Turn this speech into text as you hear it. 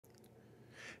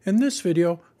In this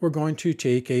video, we're going to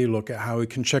take a look at how we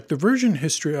can check the version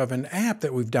history of an app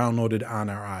that we've downloaded on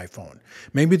our iPhone.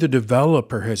 Maybe the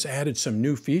developer has added some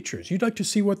new features. You'd like to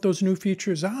see what those new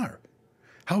features are.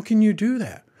 How can you do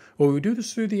that? Well, we do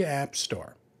this through the App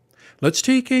Store. Let's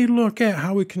take a look at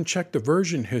how we can check the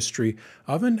version history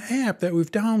of an app that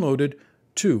we've downloaded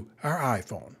to our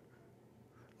iPhone.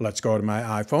 Let's go to my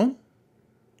iPhone.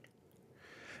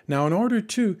 Now, in order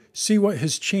to see what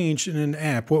has changed in an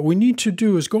app, what we need to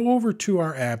do is go over to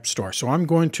our App Store. So I'm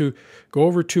going to go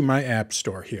over to my App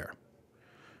Store here.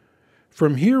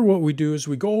 From here, what we do is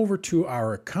we go over to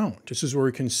our account. This is where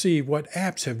we can see what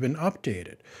apps have been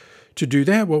updated. To do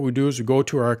that, what we do is we go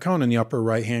to our account in the upper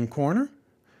right-hand corner,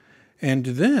 and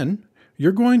then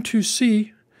you're going to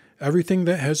see everything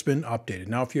that has been updated.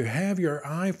 Now, if you have your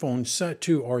iPhone set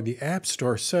to, or the App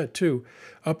Store set to,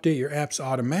 update your apps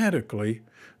automatically,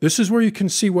 this is where you can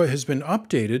see what has been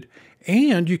updated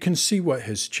and you can see what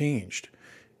has changed.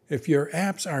 If your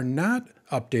apps are not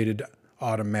updated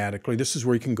automatically, this is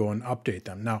where you can go and update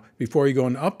them. Now, before you go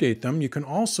and update them, you can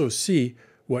also see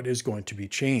what is going to be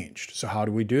changed. So how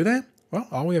do we do that? Well,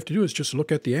 all we have to do is just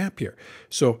look at the app here.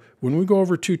 So when we go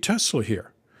over to Tesla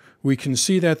here, we can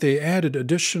see that they added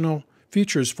additional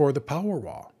features for the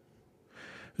Powerwall.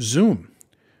 Zoom.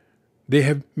 They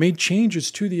have made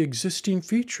changes to the existing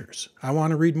features. I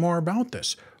want to read more about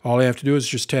this. All I have to do is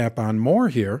just tap on More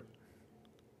here,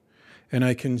 and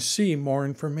I can see more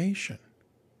information.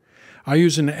 I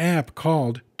use an app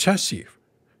called Tessie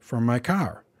for my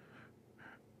car.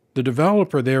 The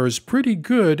developer there is pretty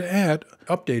good at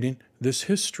updating this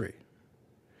history.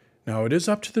 Now, it is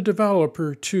up to the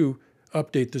developer to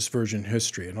update this version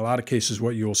history. In a lot of cases,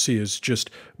 what you'll see is just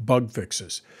bug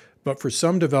fixes. But for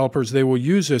some developers, they will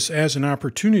use this as an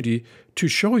opportunity to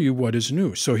show you what is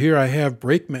new. So here I have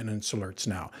brake maintenance alerts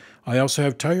now. I also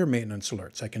have tire maintenance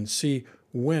alerts. I can see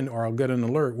when, or I'll get an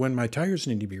alert when my tires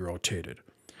need to be rotated.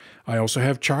 I also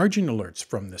have charging alerts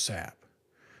from this app.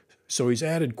 So he's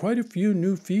added quite a few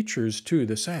new features to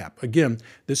this app. Again,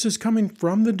 this is coming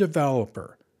from the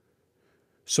developer.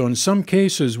 So in some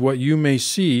cases, what you may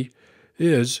see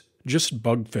is just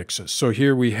bug fixes. So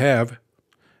here we have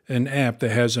an app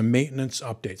that has a maintenance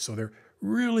update. So they're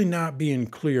really not being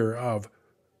clear of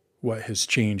what has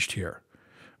changed here.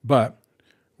 But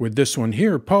with this one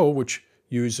here, Poe, which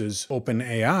uses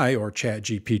OpenAI or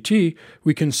ChatGPT,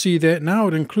 we can see that now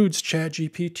it includes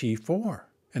ChatGPT 4.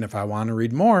 And if I want to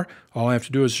read more, all I have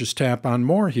to do is just tap on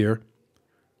More here,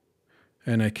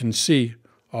 and I can see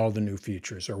all the new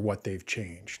features or what they've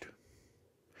changed.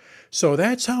 So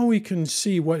that's how we can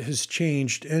see what has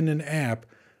changed in an app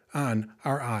on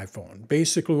our iPhone.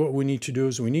 Basically, what we need to do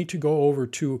is we need to go over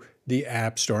to the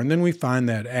App Store, and then we find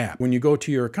that app. When you go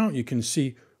to your account, you can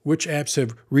see which apps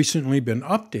have recently been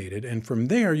updated, and from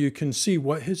there you can see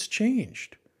what has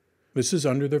changed. This is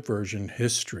under the version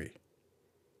history.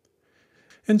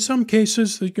 In some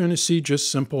cases, you're going to see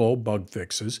just simple old bug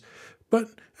fixes,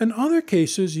 but in other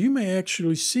cases, you may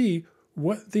actually see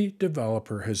what the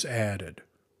developer has added.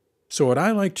 So what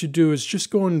I like to do is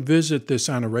just go and visit this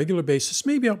on a regular basis,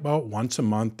 maybe about once a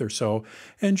month or so,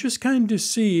 and just kind of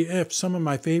see if some of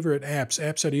my favorite apps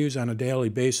that I use on a daily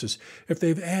basis, if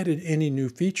they've added any new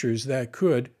features that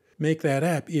could make that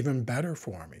app even better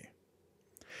for me.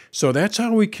 So that's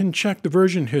how we can check the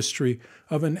version history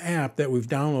of an app that we've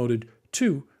downloaded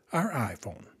to our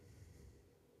iPhone.